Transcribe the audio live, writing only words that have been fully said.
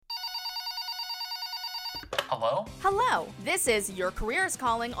Hello? Hello, this is Your Career is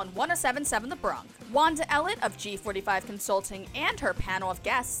Calling on 1077 The Bronx. Wanda Ellett of G45 Consulting and her panel of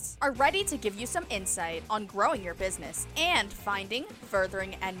guests are ready to give you some insight on growing your business and finding,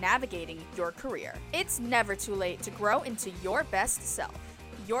 furthering, and navigating your career. It's never too late to grow into your best self.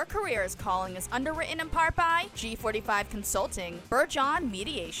 Your Career is Calling is underwritten in part by G45 Consulting, Burjohn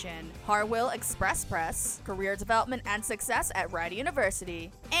Mediation, Harwell Express Press, Career Development and Success at Rider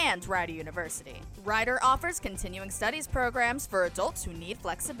University, and Rider University. Rider offers continuing studies programs for adults who need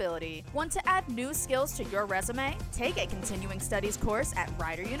flexibility. Want to add new skills to your resume? Take a continuing studies course at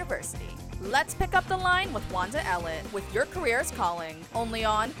Rider University. Let's pick up the line with Wanda Ellett with Your Career is Calling, only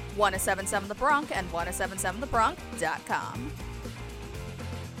on 1077 The Bronx and 1077thebronx.com.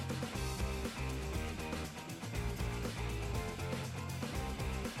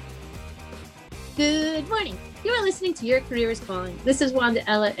 Good morning. You are listening to Your Career is Calling. This is Wanda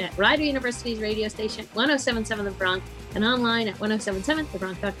Ellett at Rider University's radio station, 1077 The Bronx, and online at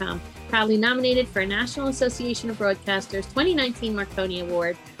 1077thebronx.com. Proudly nominated for a National Association of Broadcasters 2019 Marconi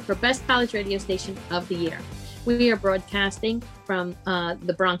Award for Best College Radio Station of the Year. We are broadcasting from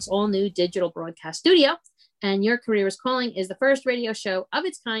the Bronx all-new digital broadcast studio, and Your Career is Calling is the first radio show of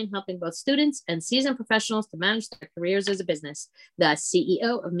its kind helping both students and seasoned professionals to manage their careers as a business. The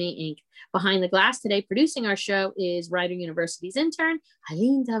CEO of Me Inc. Behind the glass today, producing our show is Rider University's intern,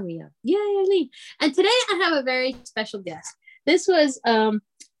 Eileen Del Rio. Yay, Eileen. And today I have a very special guest. This was an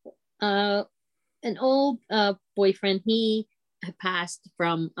old boyfriend. He had passed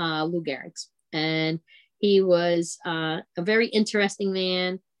from Lou Gehrig's, and he was a very interesting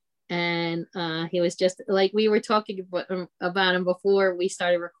man. And he was just like we were talking about him before we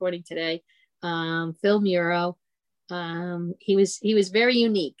started recording today. Phil Muro. He was very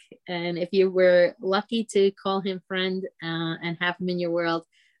unique, and if you were lucky to call him friend and have him in your world,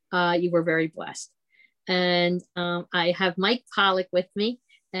 you were very blessed. And I have Mike Pollock with me,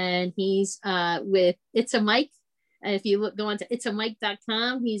 and he's with It's a Mike. If you go on to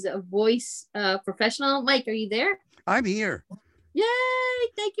itsamike.com, he's a voice professional. Mike, are you there? I'm here. Yay!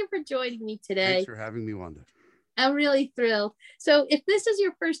 Thank you for joining me today. Thanks for having me, Wanda. I'm really thrilled. So if this is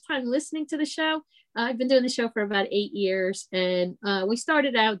your first time listening to the show, I've been doing the show for about 8 years, and we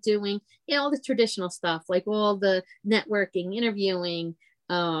started out doing all the traditional stuff, like all the networking, interviewing,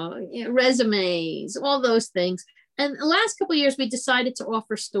 resumes, all those things. And the last couple of years, we decided to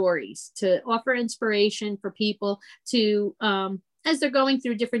offer stories, to offer inspiration for people to, as they're going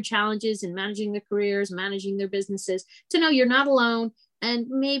through different challenges and managing their careers, managing their businesses, to know you're not alone, and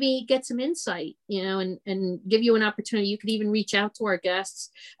maybe get some insight, and give you an opportunity. You could even reach out to our guests,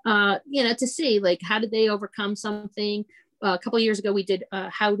 to see like, how did they overcome something? A couple of years ago, we did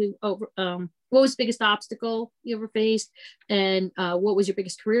what was the biggest obstacle you ever faced? And what was your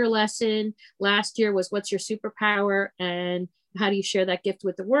biggest career lesson? Last year was what's your superpower? And how do you share that gift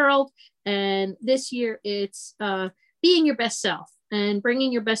with the world? And this year it's being your best self and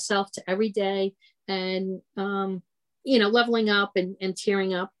bringing your best self to every day, and leveling up and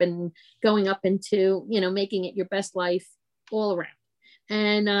tearing up and going up into, making it your best life all around.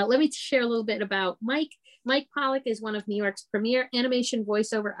 And let me share a little bit about Mike. Mike Pollock is one of New York's premier animation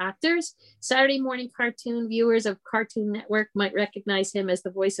voiceover actors. Saturday morning cartoon viewers of Cartoon Network might recognize him as the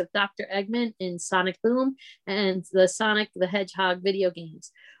voice of Dr. Eggman in Sonic Boom and the Sonic the Hedgehog video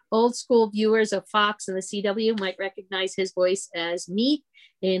games. Old school viewers of Fox and the CW might recognize his voice as Meat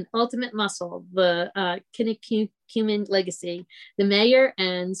in Ultimate Muscle, the Kinnikuman Legacy, the mayor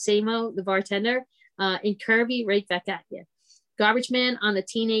and Samo, the bartender, in Kirby, right back at you. Garbage Man on the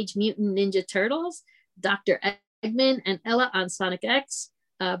Teenage Mutant Ninja Turtles, Dr. Eggman and Ella on Sonic X,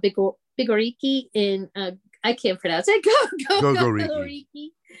 Bigoriki in, I can't pronounce it, Gogoriki,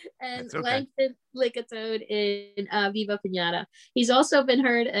 and okay. Langton Lickatoad in Viva Pinata. He's also been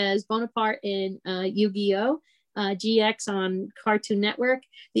heard as Bonaparte in Yu-Gi-Oh!, GX on Cartoon Network,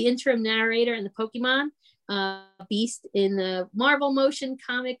 the interim narrator in the Pokemon, Beast in the Marvel motion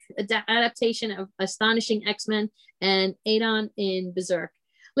comic adaptation of Astonishing X-Men, and Adon in Berserk.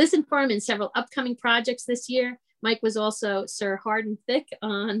 Listen for him in several upcoming projects this year. Mike was also Sir Hardin Thick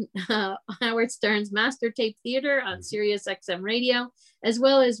on Howard Stern's Master Tape Theater on Sirius XM Radio, as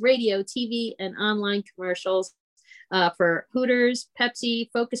well as radio, TV, and online commercials for Hooters, Pepsi,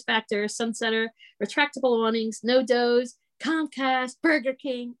 Focus Factor, Sunsetter, Retractable Awnings, No Doze, Comcast, Burger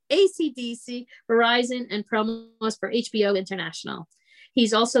King, AC/DC, Verizon, and promos for HBO International.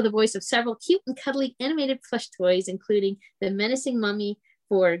 He's also the voice of several cute and cuddly animated plush toys, including the menacing mummy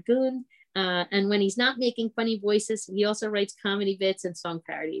for Goon. And when he's not making funny voices, he also writes comedy bits and song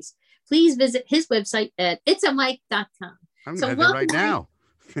parodies. Please visit his website at itsamike.com. I'm going to head there right now.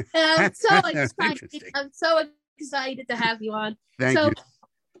 I'm so That's excited. interesting. I'm so excited to have you on. Thank you.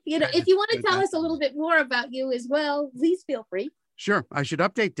 If you want to tell us a little bit more about you as well, please feel free. Sure. I should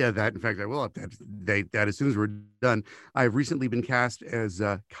update that. In fact, I will update that as soon as we're done. I've recently been cast as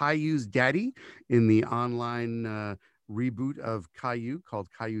Caillou's daddy in the online reboot of Caillou called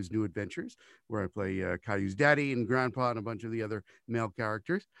Caillou's New Adventures, where I play Caillou's daddy and grandpa and a bunch of the other male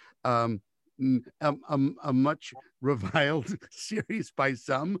characters. A much reviled series by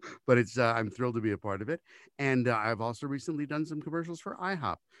some, but I'm thrilled to be a part of it. And I've also recently done some commercials for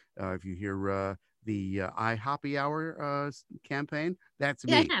IHOP. If you hear the iHoppy Hour campaign, that's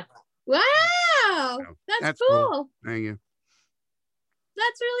me. Yeah. Wow. That's cool. Thank you.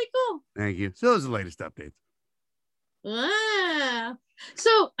 That's really cool. Thank you. So those are the latest updates. Wow.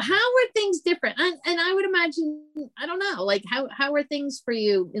 So how were things different? And I would imagine, I don't know, like how were things for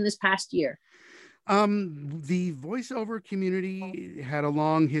you in this past year? The voiceover community had a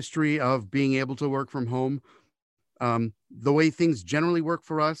long history of being able to work from home. The way things generally work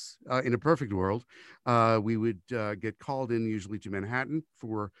for us in a perfect world, we would get called in usually to Manhattan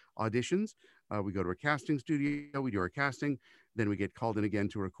for auditions. We go to a casting studio, we do our casting, then we get called in again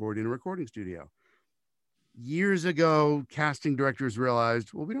to record in a recording studio. Years ago, casting directors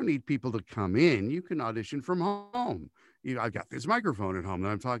realized, well, we don't need people to come in. You can audition from home. I've got this microphone at home that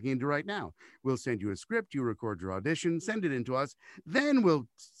I'm talking into right now. We'll send you a script, you record your audition, send it in to us. Then we'll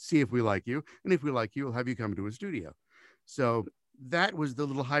see if we like you. And if we like you, we'll have you come to a studio. So that was the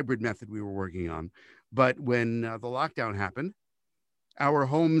little hybrid method we were working on. But when the lockdown happened, our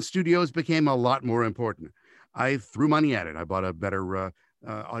home studios became a lot more important. I threw money at it. I bought a better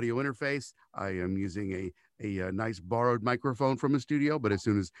audio interface. I am using a nice borrowed microphone from a studio, but as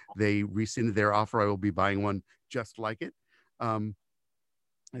soon as they rescind their offer, I will be buying one just like it. I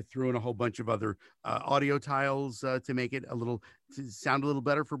threw in a whole bunch of other audio tiles to make it to sound a little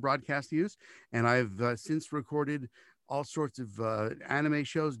better for broadcast use. And I've since recorded all sorts of anime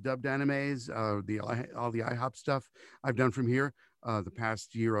shows, dubbed animes, all the IHOP stuff I've done from here. The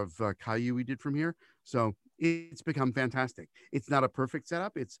past year of Caillou we did from here. So it's become fantastic. It's not a perfect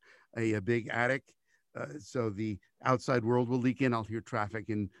setup. It's a big attic. So the outside world will leak in. I'll hear traffic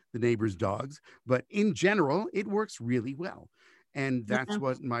and the neighbors' dogs. But in general, it works really well. And that's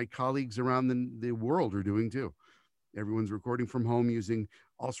what my colleagues around the world are doing too. Everyone's recording from home using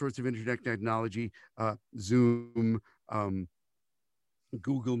all sorts of internet technology, Zoom,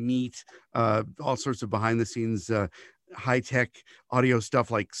 Google Meet, all sorts of behind the scenes high-tech audio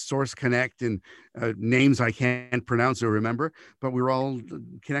stuff like Source Connect and names I can't pronounce or remember, but we're all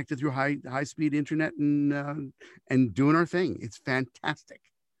connected through high-speed internet and doing our thing. It's fantastic.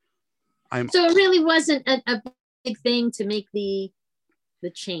 So it really wasn't a big thing to make the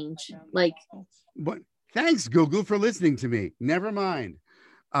change. Like, but thanks, Google, for listening to me. Never mind.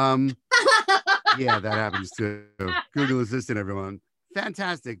 Yeah, that happens too. Google Assistant, everyone.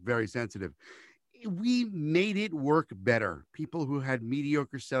 Fantastic, very sensitive. We made it work better. People who had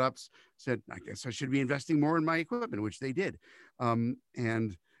mediocre setups said, I guess I should be investing more in my equipment, which they did.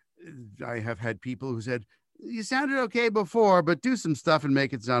 And I have had people who said, you sounded okay before, but do some stuff and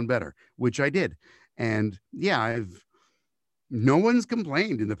make it sound better, which I did. And yeah, no one's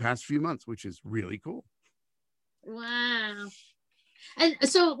complained in the past few months, which is really cool. Wow. And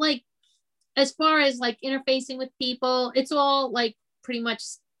so, like, as far as like interfacing with people, it's all like pretty much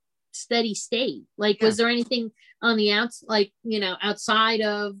steady state. Like, was there anything on the outside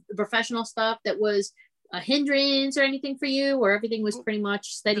of the professional stuff that was a hindrance or anything for you, or everything was pretty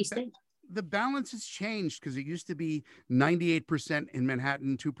much steady state? The balance has changed because it used to be 98% in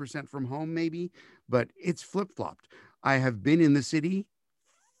Manhattan, 2% from home, maybe, but it's flip-flopped. I have been in the city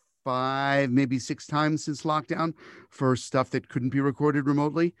 5, maybe 6 times since lockdown for stuff that couldn't be recorded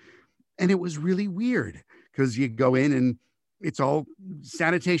remotely. And it was really weird because you go in and it's all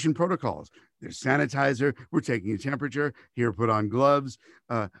sanitation protocols. There's sanitizer. We're taking your temperature. Here, put on gloves.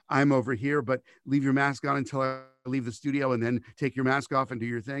 I'm over here, but leave your mask on until I leave the studio and then take your mask off and do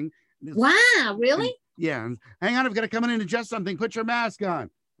your thing. Wow, really? Yeah. Hang on. I've got to come in and adjust something. Put your mask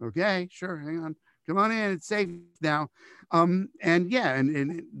on. Okay, sure. Hang on. Come on in. It's safe now. And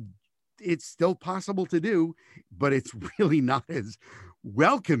it's still possible to do, but it's really not as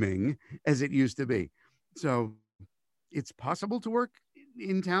welcoming as it used to be. So it's possible to work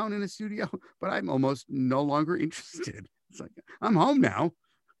in town in a studio, but I'm almost no longer interested. It's like, I'm home now.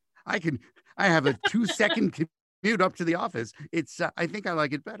 I have a 2-second commute up to the office. I think I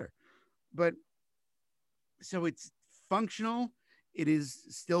like it better, but so it's functional. It is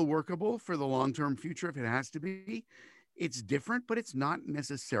still workable for the long-term future if it has to be. It's different, but it's not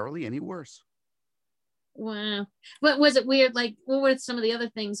necessarily any worse. Wow. But was it weird? Like, what were some of the other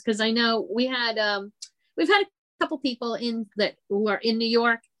things? Because I know we've had a couple people in that who are in New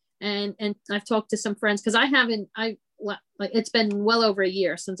York, and I've talked to some friends because like it's been well over a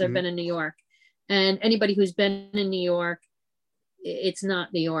year since I've been in New York, and anybody who's been in New York, it's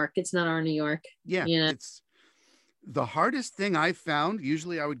not New York. It's not our New York. Yeah, You know? it's the hardest thing I've found.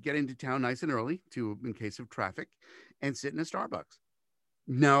 Usually I would get into town nice and early in case of traffic and sit in a Starbucks.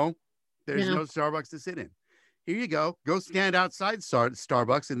 No, there's no Starbucks to sit in. Here you go. Go stand outside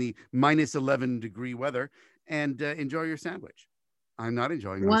Starbucks in the minus 11-degree weather and enjoy your sandwich. I'm not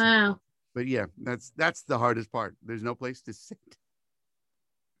enjoying my sandwich. But yeah, that's the hardest part. There's no place to sit.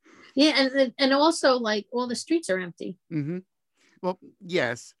 Yeah, and also like all the streets are empty. Mm-hmm. Well,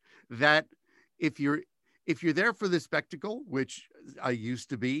 yes, that if you're there for the spectacle, which I used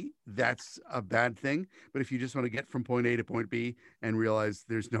to be, that's a bad thing. But if you just want to get from point A to point B and realize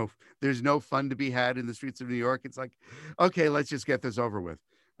there's no fun to be had in the streets of New York, it's like, okay, let's just get this over with.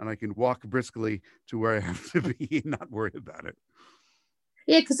 And I can walk briskly to where I have to be and not worry about it.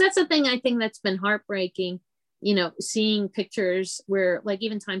 Yeah, because that's the thing I think that's been heartbreaking, seeing pictures where like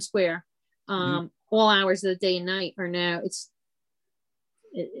even Times Square, all hours of the day and night are now it's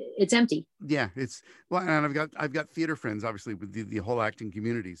empty. Yeah, and I've got theater friends, obviously, with the whole acting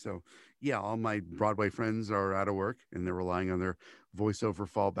community. So yeah, all my Broadway friends are out of work and they're relying on their voiceover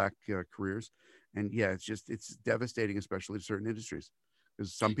fallback careers. And yeah, it's devastating, especially to certain industries.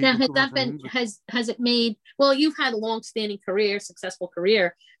 Because some people now, has it made, well, you've had a long-standing career, successful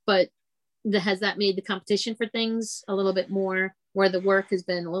career, but has that made the competition for things a little bit more, where the work has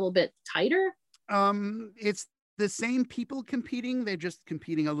been a little bit tighter? It's the same people competing, they're just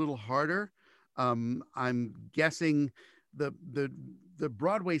competing a little harder. I'm guessing the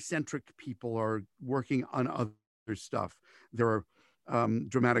Broadway centric people are working on other stuff. There are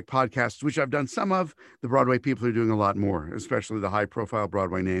dramatic podcasts, which I've done some of. The Broadway people are doing a lot more, especially the high profile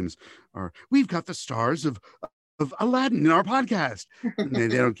Broadway names we've got the stars of Aladdin in our podcast. They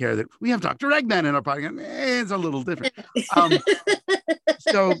don't care that we have Dr. Eggman in our podcast. It's a little different.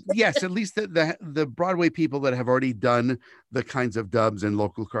 So yes, at least the Broadway people that have already done the kinds of dubs and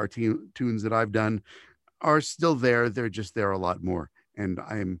local cartoons that I've done are still there. They're just there a lot more. And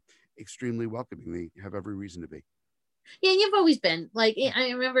I'm extremely welcoming. They have every reason to be. Yeah, you've always been like, I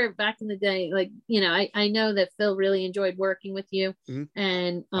remember back in the day, like, I know that Phil really enjoyed working with you.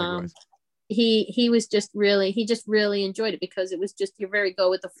 And he was just really enjoyed it because it was just, you're very go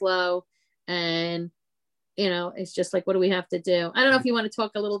with the flow. And it's just like, what do we have to do? I don't know if you want to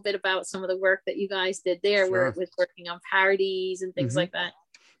talk a little bit about some of the work that you guys did there, where it was working on parodies and things like that.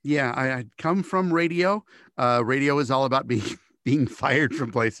 Yeah, I come from radio. Radio is all about being fired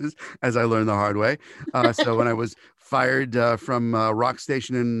from places, as I learned the hard way. So when I was fired from a rock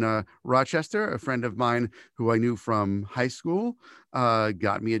station in Rochester, a friend of mine who I knew from high school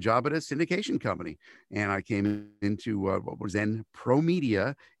got me a job at a syndication company. And I came into what was then Pro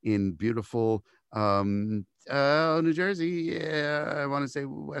Media in beautiful New Jersey. Yeah, I want to say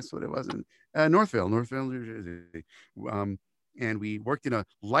Westwood. It wasn't Northville, New Jersey. And we worked in a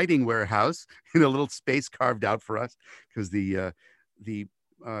lighting warehouse in a little space carved out for us because the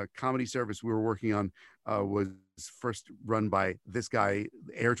comedy service we were working on was first run by this guy,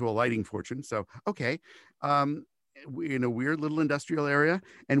 heir to a lighting fortune. So, okay. In a weird little industrial area,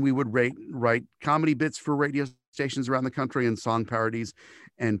 and we would write comedy bits for radio stations around the country and song parodies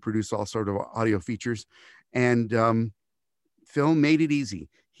and produce all sort of audio features. And Phil made it easy.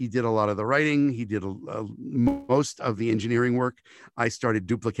 He did a lot of the writing. He did most of the engineering work. I started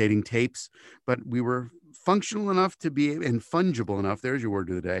duplicating tapes, but we were functional enough to be, and fungible enough, there's your word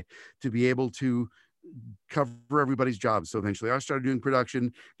of the day, to be able to cover everybody's jobs. So eventually I started doing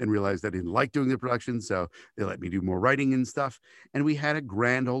production, then realized I didn't like doing the production. So they let me do more writing and stuff. And we had a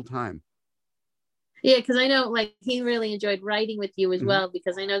grand old time. Yeah, because I know like he really enjoyed writing with you as well,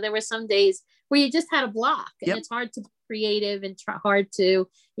 because I know there were some days where you just had a block and it's hard to be creative and hard to,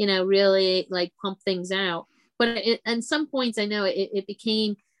 really like pump things out. But at some points I know it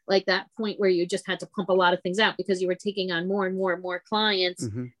became like that point where you just had to pump a lot of things out because you were taking on more and more and more clients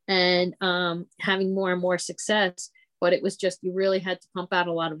and having more and more success. But it was just, you really had to pump out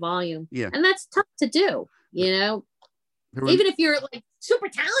a lot of volume. Yeah. And that's tough to do, even if you're like super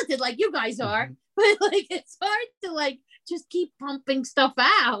talented like you guys are, but like it's hard to like just keep pumping stuff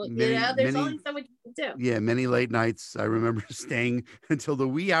out. There's only so much you can do. Yeah, many late nights. I remember staying until the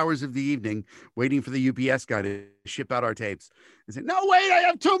wee hours of the evening, waiting for the UPS guy to ship out our tapes and say, "No, wait, I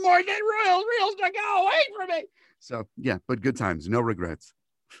have 2 more reels to go. Wait for me." So yeah, but good times, no regrets.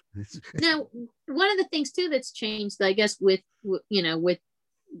 Now, one of the things too that's changed, I guess, with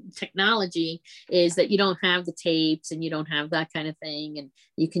technology is that you don't have the tapes and you don't have that kind of thing. And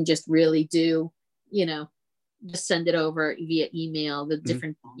you can just really do, just send it over via email, the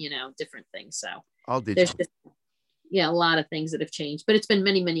different, different things. So all there's digital. just, a lot of things that have changed, but it's been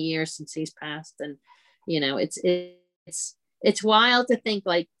many, many years since he's passed. And, it's wild to think,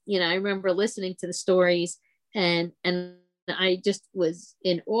 like, I remember listening to the stories and I just was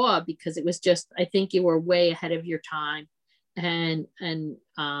in awe, because it was just, I think you were way ahead of your time. And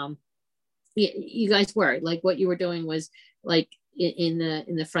you guys were, like, what you were doing was like in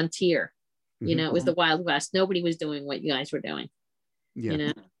the frontier, it was the Wild West. Nobody was doing what you guys were doing.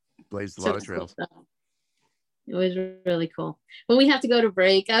 Yeah. Blazed a lot of trails. It was really cool. But we have to go to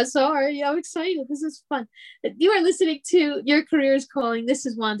break. I'm sorry. I'm excited. This is fun. You are listening to Your Career is Calling. This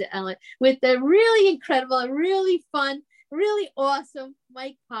is Wanda Ellett with the really incredible, really fun, really awesome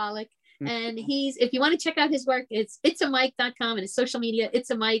Mike Pollock. And if you want to check out his work, it's itsamike.com, and his social media, it's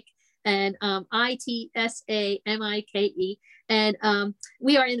a Mike, and ITSAMIKE. And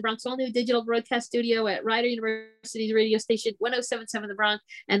we are in the Bronx, all new digital broadcast studio at Rider University's radio station 1077 The Bronx,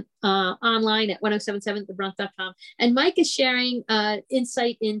 and online at 1077thebronx.com. And Mike is sharing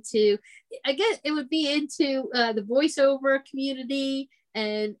insight into, I guess it would be into the voiceover community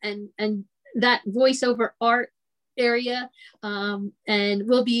and that voiceover art area. And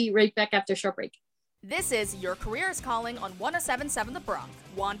we'll be right back after a short break. This is Your Career is Calling on 1077 The Bronx.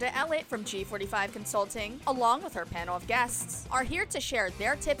 Wanda Ellett from G45 Consulting, along with her panel of guests, are here to share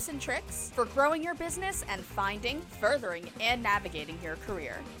their tips and tricks for growing your business and finding, furthering, and navigating your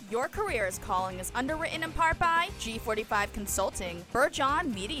career. Your Career is Calling is underwritten in part by G45 Consulting,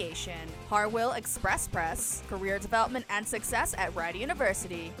 Burjohn Mediation, Harwell Express Press, Career Development and Success at Rider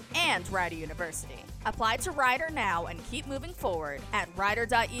University, and Rider University. Apply to Rider now and keep moving forward at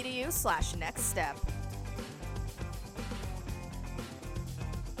rider.edu/nextstep.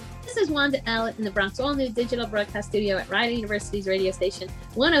 This is Wanda Ellett in the Bronx, all new digital broadcast studio at Rider University's radio station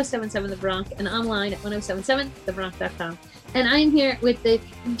 1077 The Bronx, and online at 1077thebronx.com. And I'm here with the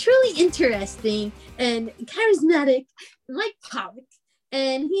truly interesting and charismatic Mike Pollock,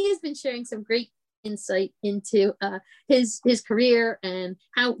 and he has been sharing some great insight into his career and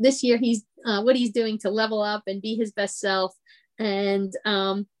how this year he's what he's doing to level up and be his best self. And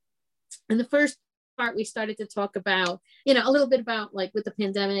in the first part, we started to talk about, a little bit about, like, with the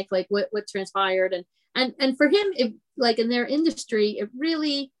pandemic, like what transpired, and for him, it, like, in their industry, it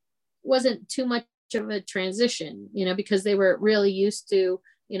really wasn't too much of a transition, because they were really used to,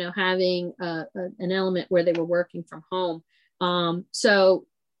 having an element where they were working from home. So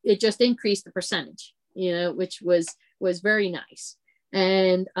it just increased the percentage, which was very nice.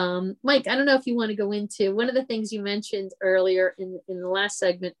 And Mike, I don't know if you want to go into one of the things you mentioned earlier in the last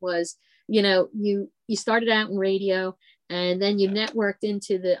segment was, you started out in radio, and then you networked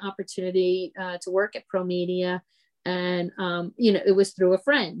into the opportunity to work at ProMedia. And, it was through a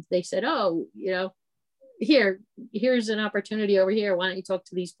friend. They said, oh, here's an opportunity over here. Why don't you talk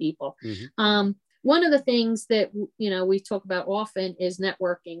to these people? One of the things that, we talk about often is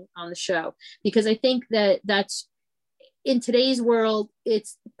networking on the show, because I think that's, in today's world,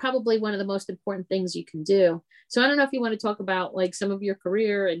 it's probably one of the most important things you can do. So I don't know if you want to talk about, like, some of your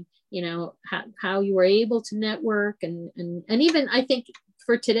career and, how you were able to network, and even, I think,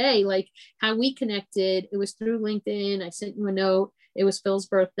 for today, like, how we connected. It was through LinkedIn. I sent you a note. It was Phil's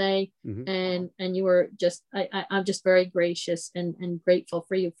birthday, and you were just, I'm just very gracious and grateful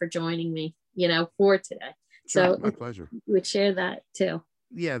for you for joining me, for today. Sure, so my pleasure. You would share that too.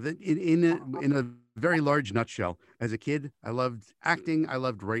 Yeah, in a very large nutshell, as a kid, I loved acting. I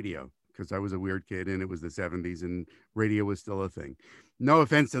loved radio because I was a weird kid, and it was the 70s, and radio was still a thing. No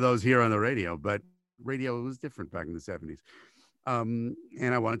offense to those here on the radio, but radio was different back in the 70s. And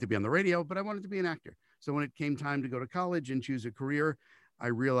I wanted to be on the radio, but I wanted to be an actor. So when it came time to go to college and choose a career, I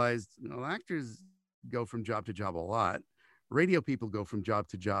realized, actors go from job to job a lot. Radio people go from job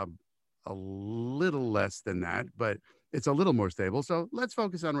to job a little less than that, but it's a little more stable. So let's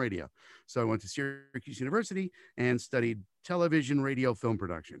focus on radio. So I went to Syracuse University and studied television, radio, film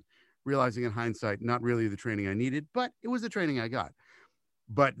production, realizing in hindsight, not really the training I needed, but it was the training I got.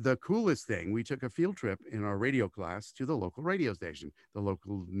 But the coolest thing, we took a field trip in our radio class to the local radio station, the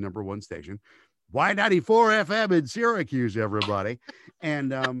local #1 station, Y94 FM in Syracuse, everybody.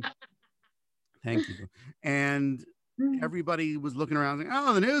 And thank you. And everybody was looking around saying,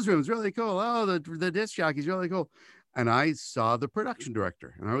 oh, the newsroom's really cool. Oh, the disc jockey's really cool. And I saw the production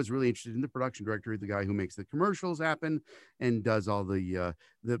director, and I was really interested in the production director, the guy who makes the commercials happen and does all the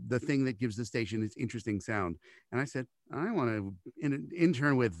thing that gives the station its interesting sound. And I said, I want to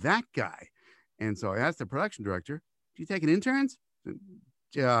intern with that guy. And so I asked the production director, do you take an interns?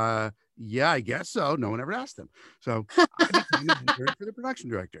 Yeah, I guess so. No one ever asked them. So I became an intern for the production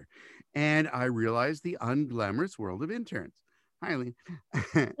director. And I realized the unglamorous world of interns. Hi, Eileen.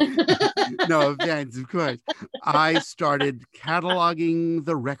 No offense, of course. I started cataloging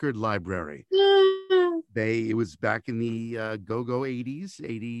the record library. It was back in the go-go 80s,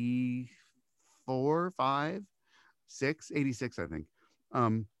 84, 5, 6, 86, I think.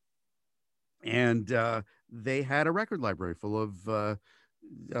 And they had a record library full of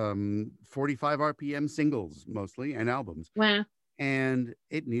 45 RPM singles mostly and albums. Wow. And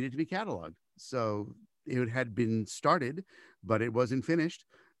it needed to be cataloged. So it had been started, but it wasn't finished.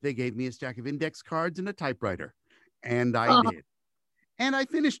 They gave me a stack of index cards and a typewriter, and I did. And I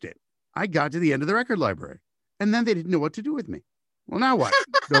finished it. I got to the end of the record library, and then they didn't know what to do with me. Well, now what?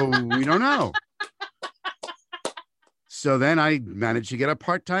 So we don't know. So then I managed to get a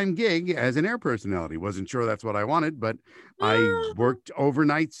part-time gig as an air personality. Wasn't sure that's what I wanted, but I worked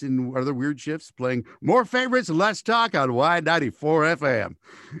overnights in other weird shifts playing more favorites, less talk on Y94 FM,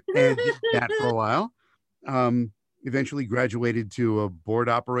 and did that for a while. Eventually graduated to a board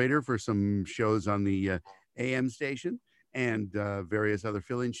operator for some shows on the AM station and various other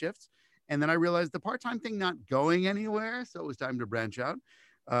fill-in shifts. And then I realized the part-time thing not going anywhere, so it was time to branch out.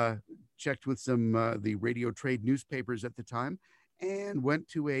 Checked with some the radio trade newspapers at the time and went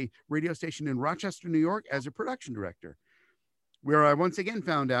to a radio station in Rochester, New York as a production director, where I once again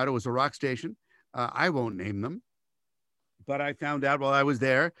found out it was a rock station. I won't name them, but I found out while I was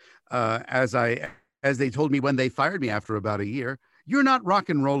there, as they told me when they fired me after about a year, you're not rock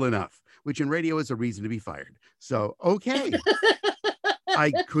and roll enough, which in radio is a reason to be fired. So, okay.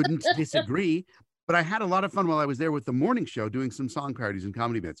 I couldn't disagree. But I had a lot of fun while I was there with the morning show doing some song parodies and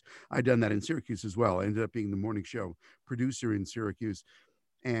comedy bits. I'd done that in Syracuse as well. I ended up being the morning show producer in Syracuse.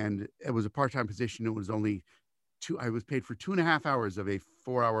 And it was a part-time position. It was only I was paid for 2.5 hours of a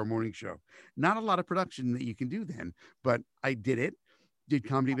 4-hour morning show. Not a lot of production that you can do then, but I did it, did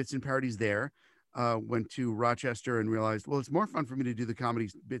comedy bits and parodies there. Went to Rochester and realized, well, it's more fun for me to do the comedy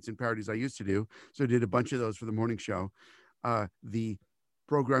bits and parodies I used to do. So I did a bunch of those for the morning show. The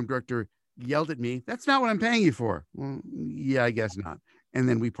program director yelled at me, "That's not what I'm paying you for." Well, yeah, I guess not. And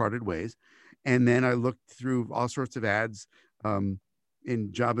then we parted ways. And then I looked through all sorts of ads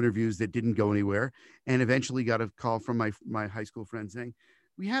in job interviews that didn't go anywhere, and eventually got a call from my high school friend saying,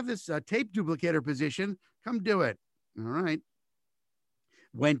 "We have this tape duplicator position. Come do it." All right.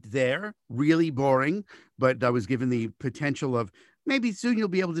 Went there, really boring, but I was given the potential of maybe soon you'll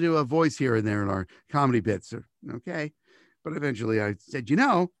be able to do a voice here and there in our comedy bits. Okay. But eventually I said,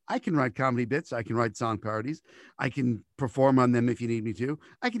 I can write comedy bits. I can write song parodies. I can perform on them if you need me to.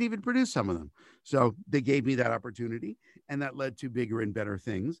 I can even produce some of them. So they gave me that opportunity, and that led to bigger and better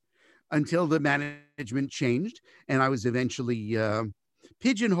things until the management changed. And I was eventually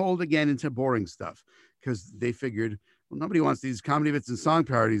pigeonholed again into boring stuff because they figured, well, nobody wants these comedy bits and song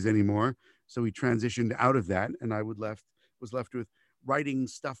parodies anymore. So we transitioned out of that, and I was left with writing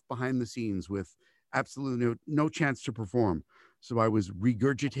stuff behind the scenes with absolutely no chance to perform. So I was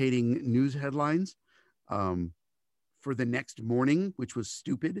regurgitating news headlines for the next morning, which was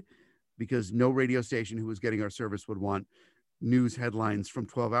stupid because no radio station who was getting our service would want news headlines from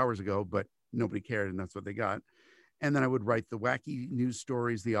 12 hours ago, but nobody cared, and that's what they got. And then I would write the wacky news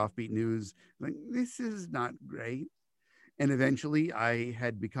stories, the offbeat news. Like, this is not great. And eventually I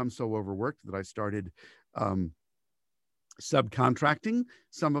had become so overworked that I started subcontracting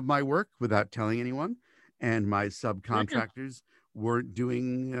some of my work without telling anyone. And my subcontractors weren't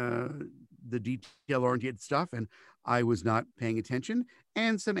doing the detail-oriented stuff, and I was not paying attention.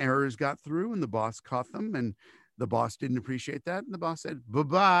 And some errors got through, and the boss caught them, and the boss didn't appreciate that. And the boss said,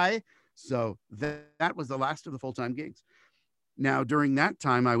 bye-bye. So that was the last of the full-time gigs. Now, during that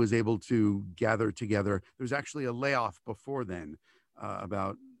time, I was able to gather together. There was actually a layoff before then,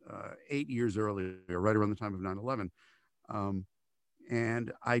 about 8 years earlier, right around the time of 9/11.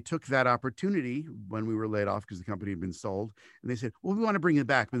 And I took that opportunity when we were laid off because the company had been sold. And they said, well, we want to bring it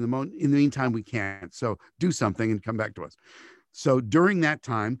back. But in the meantime, we can't. So do something and come back to us. So during that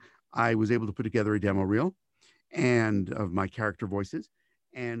time, I was able to put together a demo reel and of my character voices,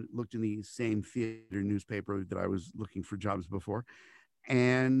 and looked in the same theater newspaper that I was looking for jobs before,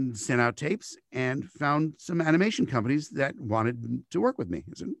 and sent out tapes and found some animation companies that wanted to work with me.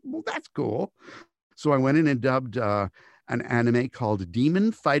 I said, well, that's cool. So I went in and dubbed an anime called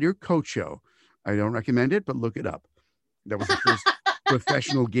Demon Fighter Kocho. I don't recommend it, but look it up. That was the first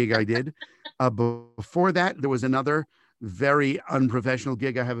professional gig I did. Before that, there was another very unprofessional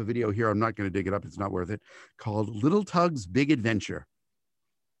gig. I have a video here. I'm not going to dig it up. It's not worth it. Called Little Tug's Big Adventure,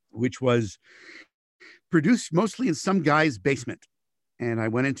 which was produced mostly in some guy's basement. And I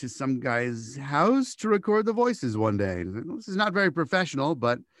went into some guy's house to record the voices one day. This is not very professional,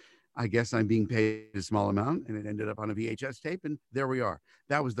 but I guess I'm being paid a small amount, and it ended up on a VHS tape, and there we are.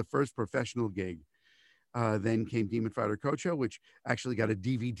 That was the first professional gig. Then came Demon Fighter Kocho, which actually got a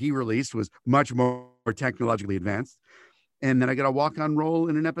DVD release, was much more technologically advanced. And then I got a walk-on role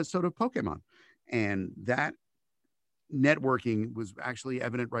in an episode of Pokemon. And that networking was actually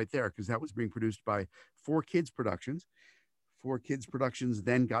evident right there, because that was being produced by 4Kids Productions. 4Kids Productions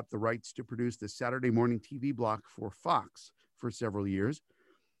then got the rights to produce the Saturday morning TV block for Fox for several years.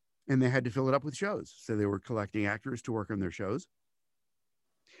 And they had to fill it up with shows. So they were collecting actors to work on their shows.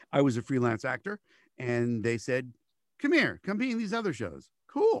 I was a freelance actor, and they said, come here, come be in these other shows.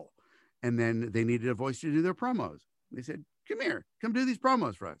 Cool. And then they needed a voice to do their promos. They said, come here, come do these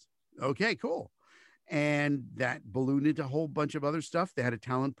promos for us. Okay, cool. And that ballooned into a whole bunch of other stuff. They had a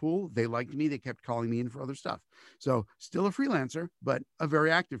talent pool. They liked me. They kept calling me in for other stuff. So still a freelancer, but a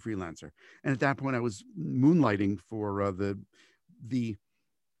very active freelancer. And at that point, I was moonlighting for the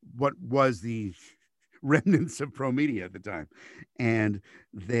what was the remnants of Pro Media at the time. And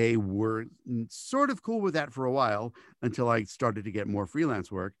they were sort of cool with that for a while until I started to get more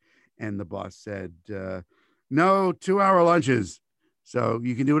freelance work. And the boss said, no 2-hour lunches. So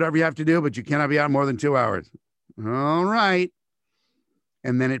you can do whatever you have to do, but you cannot be out more than 2 hours. All right.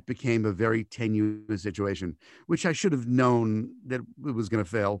 And then it became a very tenuous situation, which I should have known that it was going to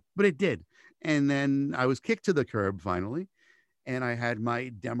fail, but it did. And then I was kicked to the curb finally. And I had my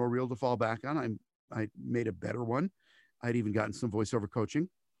demo reel to fall back on. I made a better one. I'd even gotten some voiceover coaching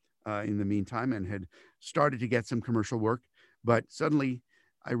in the meantime and had started to get some commercial work. But suddenly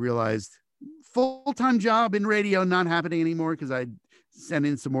I realized full-time job in radio not happening anymore, because I'd sent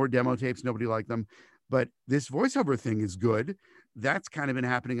in some more demo tapes. Nobody liked them. But this voiceover thing is good. That's kind of been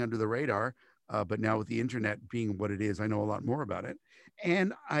happening under the radar. But now with the internet being what it is, I know a lot more about it.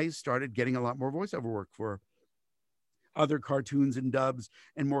 And I started getting a lot more voiceover work for other cartoons and dubs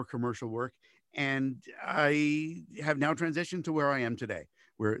and more commercial work. And I have now transitioned to where I am today,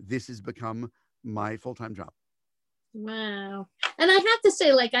 where this has become my full-time job. Wow. And I have to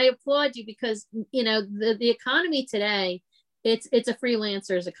say, like, I applaud you, because, you know, the economy today, it's a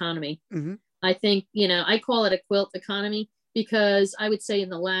freelancer's economy. Mm-hmm. I think, you know, I call it a quilt economy, because I would say in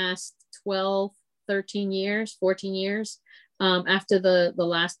the last 12, 13 years, 14 years, after the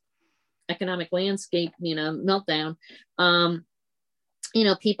last economic landscape, you know, meltdown, you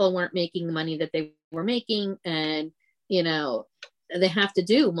know, people weren't making the money that they were making, and, you know, they have to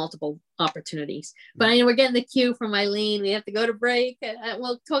do multiple opportunities. But I know we're getting the cue from Eileen. We have to go to break.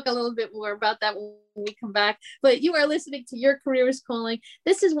 We'll talk a little bit more about that when we come back. But you are listening to Your Career is Calling.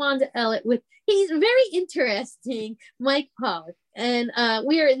 This is Wanda Ellett with, he's very interesting, Mike Pollock. And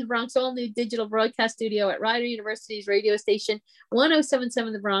we are in the Bronx, all new digital broadcast studio at Rider University's radio station,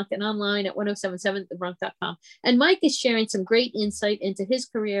 1077 The Bronx, and online at 1077thebronx.com. And Mike is sharing some great insight into his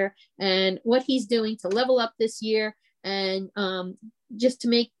career and what he's doing to level up this year, and just to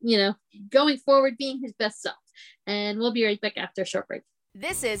make, you know, going forward, being his best self. And we'll be right back after a short break.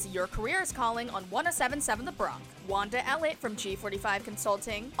 This is Your Career is Calling on 1077 The Bronx. Wanda Ellett from G45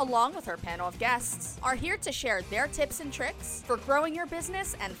 Consulting, along with her panel of guests, are here to share their tips and tricks for growing your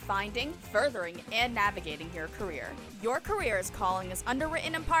business and finding, furthering, and navigating your career. Your Career is Calling is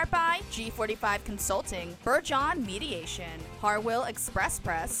underwritten in part by G45 Consulting, Burjohn Mediation, Harwell Express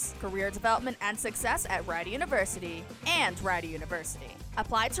Press, Career Development and Success at Rider University, and Rider University.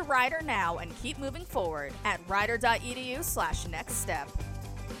 Apply to Rider now and keep moving forward at rider.edu/next step.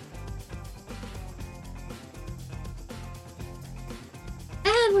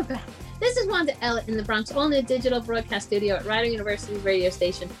 And we're back. This is Wanda Ellett in the Bronx, all new digital broadcast studio at Rider University's radio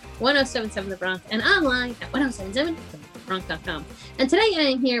station, 1077 The Bronx, and online at 1077thebronx.com. And today I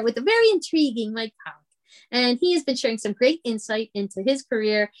am here with the very intriguing Mike Pollock. And he has been sharing some great insight into his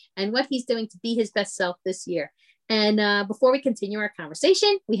career and what he's doing to be his best self this year. And before we continue our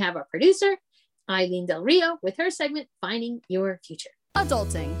conversation, we have our producer, Eileen Del Rio, with her segment, Finding Your Future.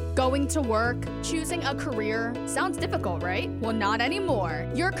 Adulting, going to work, choosing a career. Sounds difficult, right? Well, not anymore.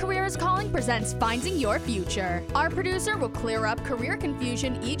 Your Career is Calling presents Finding Your Future. Our producer will clear up career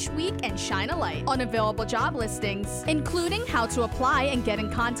confusion each week and shine a light on available job listings, including how to apply and get in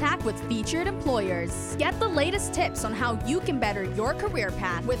contact with featured employers. Get the latest tips on how you can better your career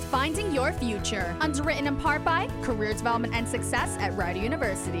path with Finding Your Future. Underwritten in part by Career Development and Success at Rider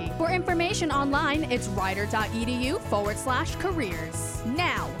University. For information online, it's rider.edu/careers.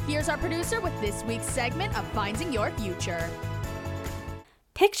 Now, here's our producer with this week's segment of Finding Your Future.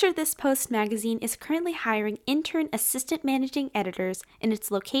 Picture This Post magazine is currently hiring intern assistant managing editors in its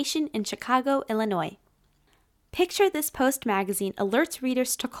location in Chicago, Illinois. Picture This Post magazine alerts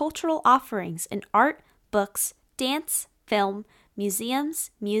readers to cultural offerings in art, books, dance, film,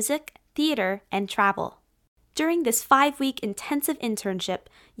 museums, music, theater, and travel. During this 5-week intensive internship,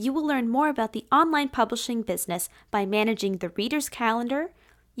 you will learn more about the online publishing business by managing the reader's calendar,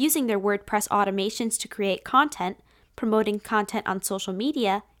 using their WordPress automations to create content, promoting content on social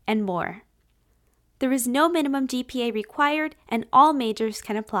media, and more. There is no minimum GPA required, and all majors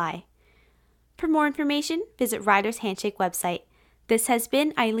can apply. For more information, visit Writer's Handshake website. This has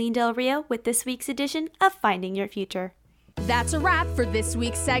been Eileen Del Rio with this week's edition of Finding Your Future. That's a wrap for this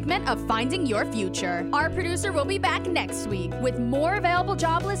week's segment of Finding Your Future. Our producer will be back next week with more available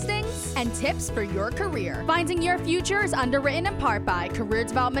job listings and tips for your career. Finding Your Future is underwritten in part by Career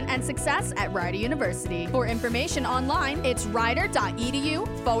Development and Success at Rider University. For information online, it's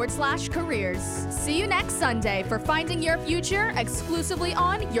rider.edu/careers. See you next Sunday for Finding Your Future exclusively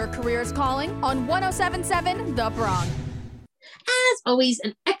on Your Career is Calling on 107.7 The Bronx. As always,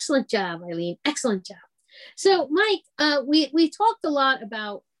 an excellent job, Eileen. Excellent job. So, Mike, we talked a lot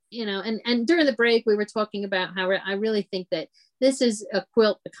about, and during the break, we were talking about how I really think that this is a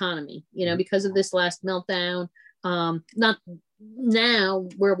quilt economy, because of this last meltdown, not now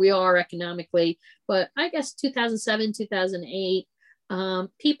where we are economically, but I guess 2007, 2008,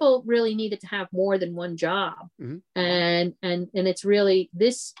 people really needed to have more than one job. And it's really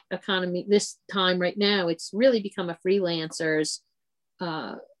this economy, this time right now, it's really become a freelancer's,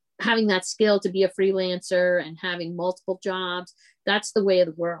 having that skill to be a freelancer and having multiple jobs, that's the way of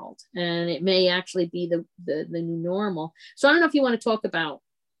the world. And it may actually be the new normal. So I don't know if you want to talk about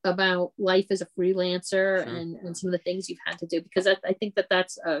life as a freelancer. Sure. and some of the things you've had to do, because I think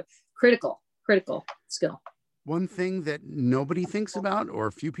that's a critical skill. One thing that nobody thinks about,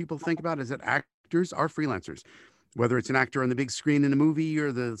 or few people think about, is that actors are freelancers. Whether it's an actor on the big screen in a movie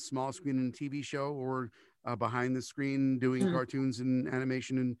or the small screen in a TV show, or behind the screen doing cartoons and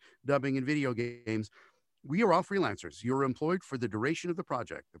animation and dubbing and video games, we are all freelancers. You're employed for the duration of the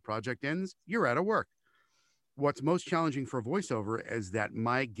project. The project ends, you're out of work. What's most challenging for voiceover is that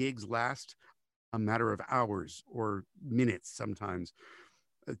my gigs last a matter of hours or minutes sometimes.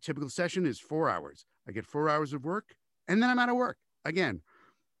 A typical session is 4 hours. I get 4 hours of work, and then I'm out of work again.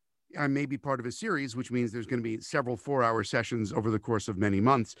 I may be part of a series, which means there's going to be several 4-hour sessions over the course of many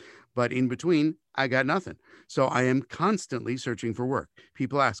months, but in between, I got nothing. So I am constantly searching for work.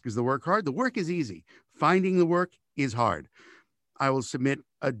 People ask, is the work hard? The work is easy. Finding the work is hard. I will submit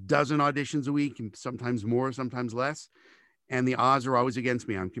a dozen auditions a week, and sometimes more, sometimes less. And the odds are always against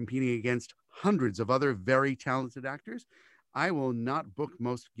me. I'm competing against hundreds of other very talented actors. I will not book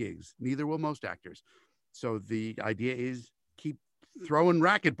most gigs. Neither will most actors. So the idea is keep throwing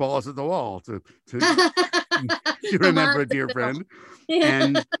racquetballs at the wall to remember a dear friend.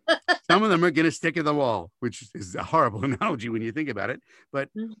 And some of them are going to stick in the wall, which is a horrible analogy when you think about it. But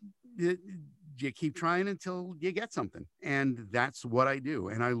you keep trying until you get something. And that's what I do.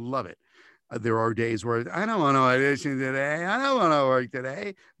 And I love it. There are days where I don't want to audition today. I don't want to work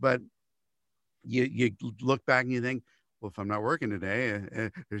today. But you look back and you think, well, if I'm not working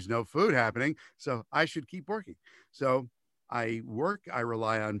today, there's no food happening. So I should keep working. So I work. I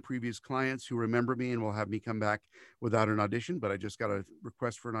rely on previous clients who remember me and will have me come back without an audition. But I just got a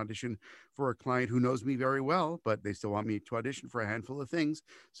request for an audition for a client who knows me very well, but they still want me to audition for a handful of things.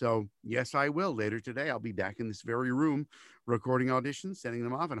 So yes, I will. Later today, I'll be back in this very room recording auditions, sending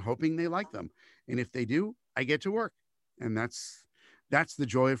them off and hoping they like them. And if they do, I get to work. And that's the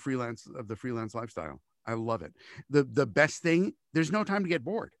joy of the freelance lifestyle. I love it. The best thing, there's no time to get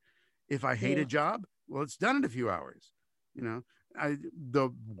bored. If I hate a job, well, it's done in a few hours.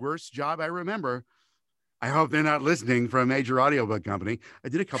 The worst job I remember, I hope they're not listening, for a major audiobook company. I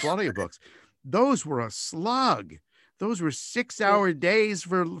did a couple audiobooks. Those were a slug. Those were 6-hour days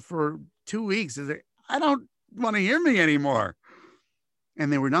for 2 weeks. I don't want to hear me anymore.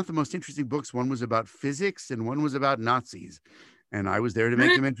 And they were not the most interesting books. One was about physics and one was about Nazis. And I was there to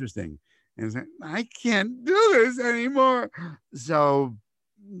make them interesting. And I can't do this anymore. So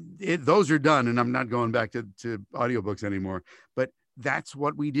those are done, and I'm not going back to audiobooks anymore. But that's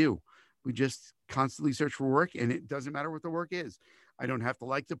what we do. We just constantly search for work, and it doesn't matter what the work is. I don't have to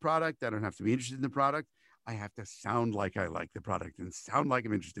like the product. I don't have to be interested in the product. I have to sound like I like the product and sound like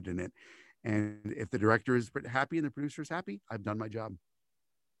I'm interested in it. And if the director is happy and the producer is happy, I've done my job.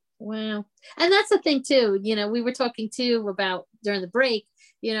 Wow. And that's the thing too, we were talking too about during the break,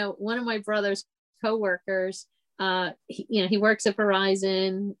 one of my brother's coworkers, he works at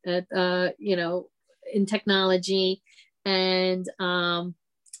Verizon, in technology, and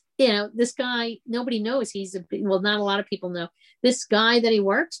this guy, nobody knows not a lot of people know this guy that he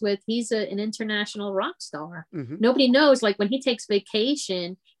works with. He's an international rock star. Mm-hmm. Nobody knows, like when he takes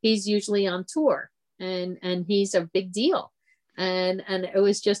vacation, he's usually on tour, and he's a big deal. And it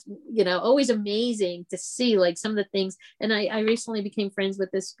was just, always amazing to see like some of the things. And I recently became friends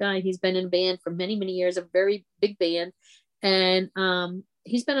with this guy. He's been in a band for many, many years, a very big band. And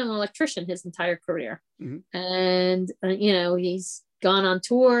he's been an electrician his entire career. Mm-hmm. And, he's gone on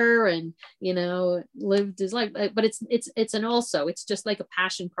tour and, lived his life. But it's just like a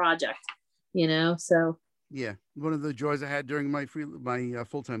passion project, so. Yeah, one of the joys I had during my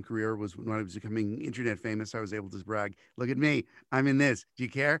full-time career was when I was becoming internet famous. I was able to brag, "Look at me, I'm in this. Do you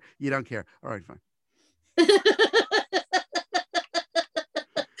care? You don't care. All right, fine." But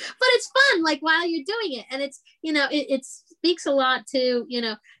it's fun, like while you're doing it, and it's it speaks a lot to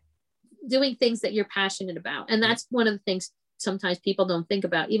doing things that you're passionate about, and that's one of the things sometimes people don't think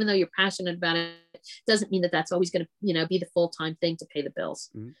about. Even though you're passionate about it, doesn't mean that that's always going to be the full-time thing to pay the bills.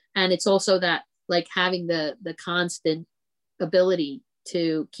 Mm-hmm. And it's also that, like, having the constant ability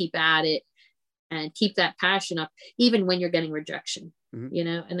to keep at it and keep that passion up, even when you're getting rejection, mm-hmm.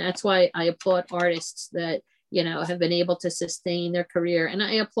 And that's why I applaud artists that, have been able to sustain their career. And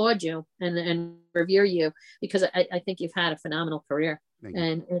I applaud you and revere you, because I think you've had a phenomenal career.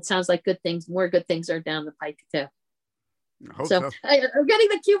 And it sounds like more good things are down the pike too. I hope so. I'm getting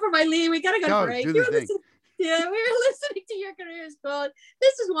the cue for my lead. We gotta go break. Yeah, we were listening to Your Career is Called.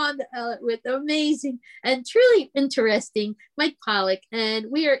 This is Wanda Ellett with the amazing and truly interesting Mike Pollock. And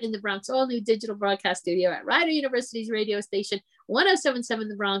we are in the Bronx, all new digital broadcast studio at Rider University's radio station, 1077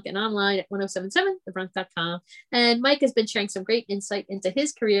 The Bronx, and online at 1077thebronx.com. And Mike has been sharing some great insight into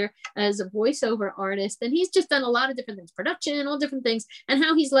his career as a voiceover artist. And he's just done a lot of different things, production, all different things, and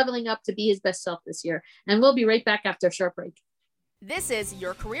how he's leveling up to be his best self this year. And we'll be right back after a short break. This is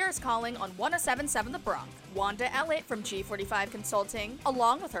Your Career is Calling on 1077 The Bronx. Wanda Ellett from G45 Consulting,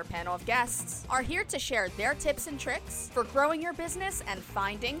 along with her panel of guests, are here to share their tips and tricks for growing your business and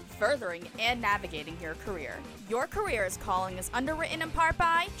finding, furthering, and navigating your career. Your Career is Calling is underwritten in part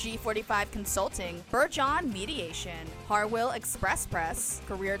by G45 Consulting, Burjohn Mediation, Harwell Express Press,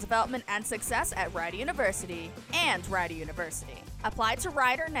 Career Development and Success at Rider University, and Rider University. Apply to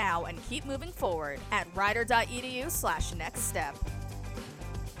Rider now and keep moving forward at rider.edu/nextstep.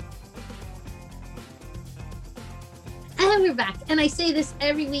 And we're back. And I say this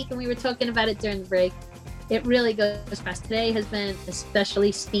every week, and we were talking about it during the break. It really goes fast. Today has been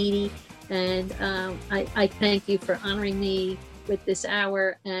especially speedy. And I thank you for honoring me with this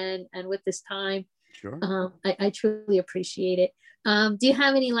hour and with this time. Sure. I truly appreciate it. Do you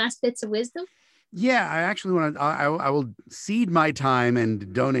have any last bits of wisdom? Yeah, I actually want to. I will cede my time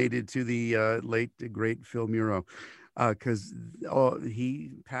and donate it to the late great Phil Muro, because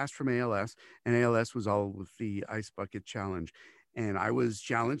he passed from ALS, and ALS was all with the Ice Bucket Challenge, and I was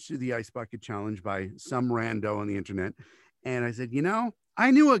challenged to the Ice Bucket Challenge by some rando on the internet, and I said,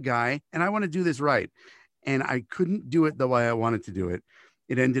 I knew a guy, and I want to do this right, and I couldn't do it the way I wanted to do it.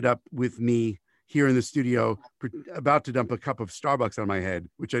 It ended up with me here in the studio, about to dump a cup of Starbucks on my head,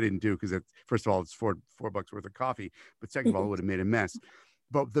 which I didn't do because, first of all, it's $4 worth of coffee, but second of all, it would have made a mess.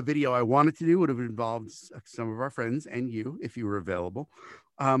 But the video I wanted to do would have involved some of our friends and you, if you were available.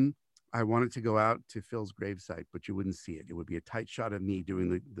 I wanted to go out to Phil's gravesite, but you wouldn't see it. It would be a tight shot of me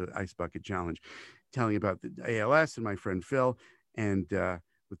doing the Ice Bucket Challenge, telling about the ALS and my friend Phil, and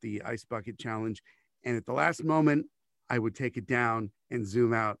with the Ice Bucket Challenge. And at the last moment, I would take it down and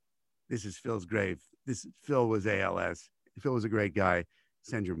zoom out. This is Phil's grave. Phil was ALS. Phil was a great guy.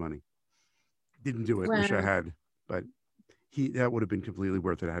 Send your money. Didn't do it. Wow. Wish I had, but that would have been completely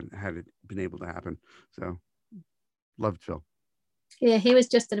worth it had it been able to happen. So loved Phil. Yeah, he was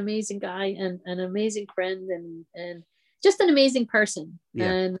just an amazing guy and an amazing friend and just an amazing person.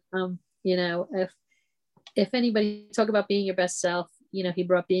 Yeah. And if anybody talk about being your best self, he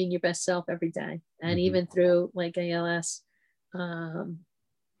brought being your best self every day. And even through like ALS,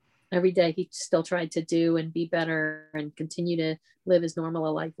 every day he still tried to do and be better and continue to live as normal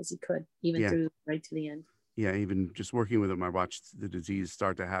a life as he could, even through right to the end. Yeah, even just working with him, I watched the disease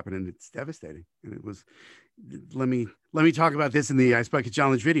start to happen, and it's devastating. And it was, let me talk about this in the Ice Bucket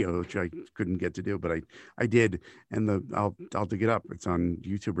Challenge video, which I couldn't get to do, but I did, and I'll dig it up. It's on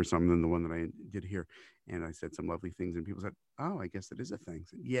YouTube or something, the one that I did here, and I said some lovely things, and people said, "Oh, I guess it is a thing."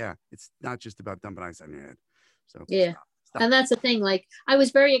 So, yeah, it's not just about dumping ice on your head. So yeah. Stop. And that's the thing. Like, I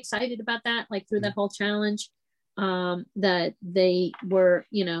was very excited about that, like through that whole challenge, that they were,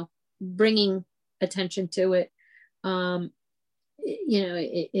 bringing attention to it.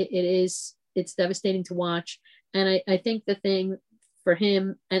 It's devastating to watch. And I think the thing for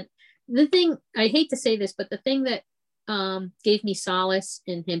him. And the thing, I hate to say this, but the thing that gave me solace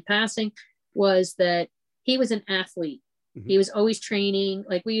in him passing was that he was an athlete. Mm-hmm. He was always training.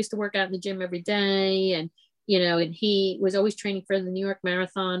 Like, we used to work out in the gym every day, and and he was always training for the New York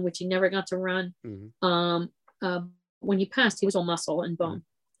Marathon, which he never got to run. Mm-hmm. When he passed, he was all muscle and bone.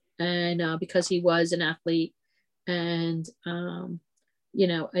 Mm-hmm. And because he was an athlete, and I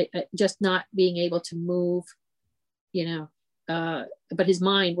just not being able to move, but his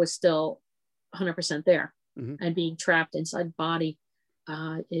mind was still 100% there. Mm-hmm. And being trapped inside the body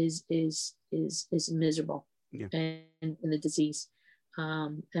is miserable. Yeah. And the disease.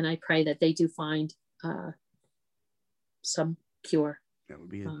 And I pray that they do find some cure. That would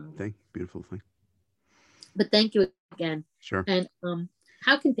be a thing, beautiful thing. But thank you again. Sure. And I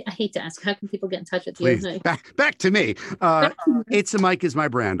hate to ask, how can people get in touch with Please, you? Back to me. It's a Mike is my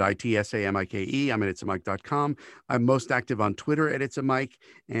brand, ITSAMIKE. I'm at itsamike.com. I'm most active on Twitter at It's a Mike.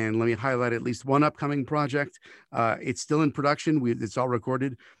 And let me highlight at least one upcoming project. It's still in production. It's all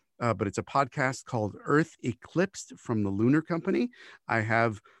recorded, but it's a podcast called Earth Eclipsed from the Lunar Company. I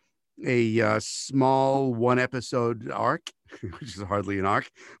have a small 1-episode arc, which is hardly an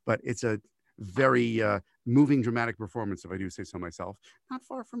arc, but it's a very moving, dramatic performance, if I do say so myself. Not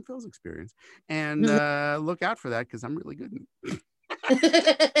far from Phil's experience. And look out for that, because I'm really good.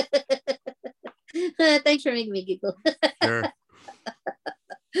 Thanks for making me giggle. Sure.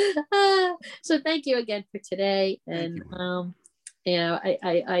 So thank you again for today. And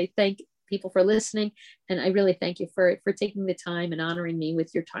I thank people for listening, and I really thank you for taking the time and honoring me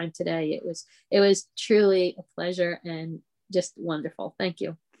with your time today. It was truly a pleasure and just wonderful. Thank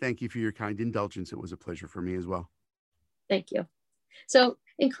you. Thank you for your kind indulgence. It was a pleasure for me as well. Thank you. So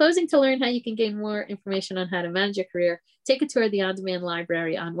in closing, to learn how you can gain more information on how to manage your career, take a tour of the on-demand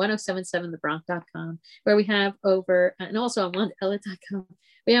library on 1077thebronx.com, where we have and also on wandaelliott.com,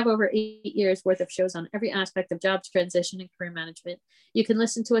 we have over 8 years worth of shows on every aspect of job transition and career management. You can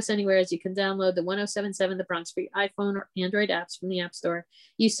listen to us anywhere, as you can download the 1077 The Bronx for your iPhone or Android apps from the App Store.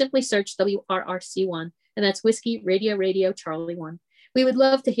 You simply search WRRC1, and that's Whiskey Radio Radio Charlie 1. We would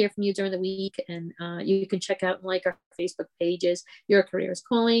love to hear from you during the week, and you can check out and like our Facebook pages, Your Career is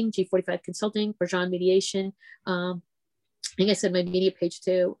Calling, G45 Consulting, Bergeon Mediation. Like I said, my media page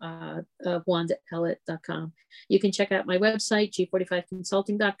too, of WandaElliott.com. You can check out my website,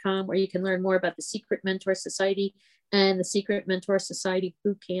 G45consulting.com, where you can learn more about the Secret Mentor Society and the Secret Mentor Society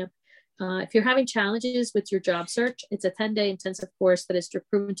Bootcamp. If you're having challenges with your job search, it's a 10-day intensive course that is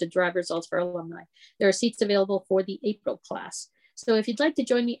proven to drive results for alumni. There are seats available for the April class. So if you'd like to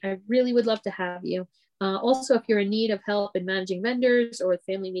join me, I really would love to have you. Also, if you're in need of help in managing vendors or with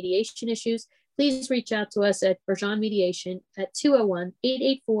family mediation issues, please reach out to us at Bergeon Mediation at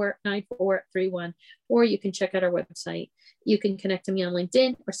 201-884-9431, or you can check out our website. You can connect to me on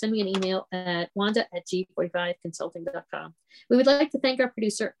LinkedIn or send me an email at wanda@g45consulting.com. We would like to thank our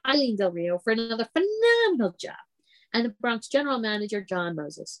producer, Eileen Del Rio, for another phenomenal job, and the Bronx General Manager, John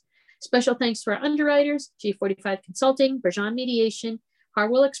Moses. Special thanks to our underwriters, G45 Consulting, Bergeon Mediation,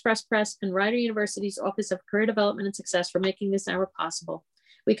 Harwell Express Press, and Rider University's Office of Career Development and Success for making this hour possible.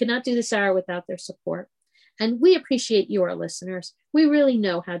 We could not do this hour without their support. And we appreciate you, our listeners. We really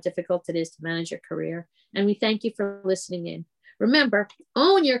know how difficult it is to manage your career, and we thank you for listening in. Remember,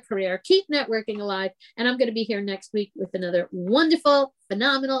 own your career, keep networking alive, and I'm going to be here next week with another wonderful,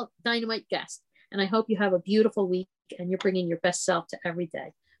 phenomenal, dynamite guest. And I hope you have a beautiful week and you're bringing your best self to every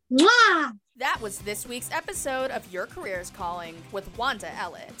day. Mwah! That was this week's episode of Your Career is Calling with Wanda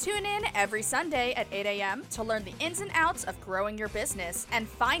Elliott. Tune in every Sunday at 8 a.m. to learn the ins and outs of growing your business and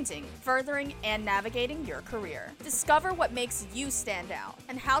finding, furthering, and navigating your career. Discover what makes you stand out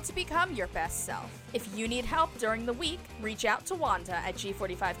and how to become your best self. If you need help during the week, reach out to Wanda at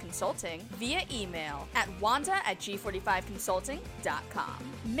G45 Consulting via email at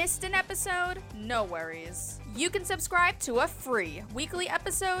wanda@g45consulting.com. Missed an episode? No worries. You can subscribe to a free weekly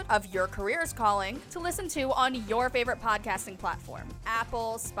episode of Your Career is Calling to listen to on your favorite podcasting platform.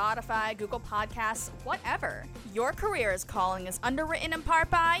 Apple, Spotify, Google Podcasts, whatever. Your Career is Calling is underwritten in part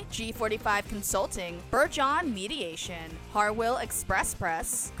by G45 Consulting, Bergeon Mediation, Harwell Express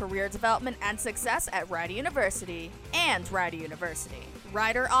Press, Career Development and Success at Rider University, and Rider University.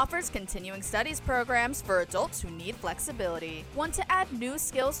 Rider offers continuing studies programs for adults who need flexibility. Want to add new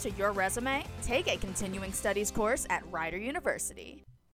skills to your resume? Take a continuing studies course at Rider University.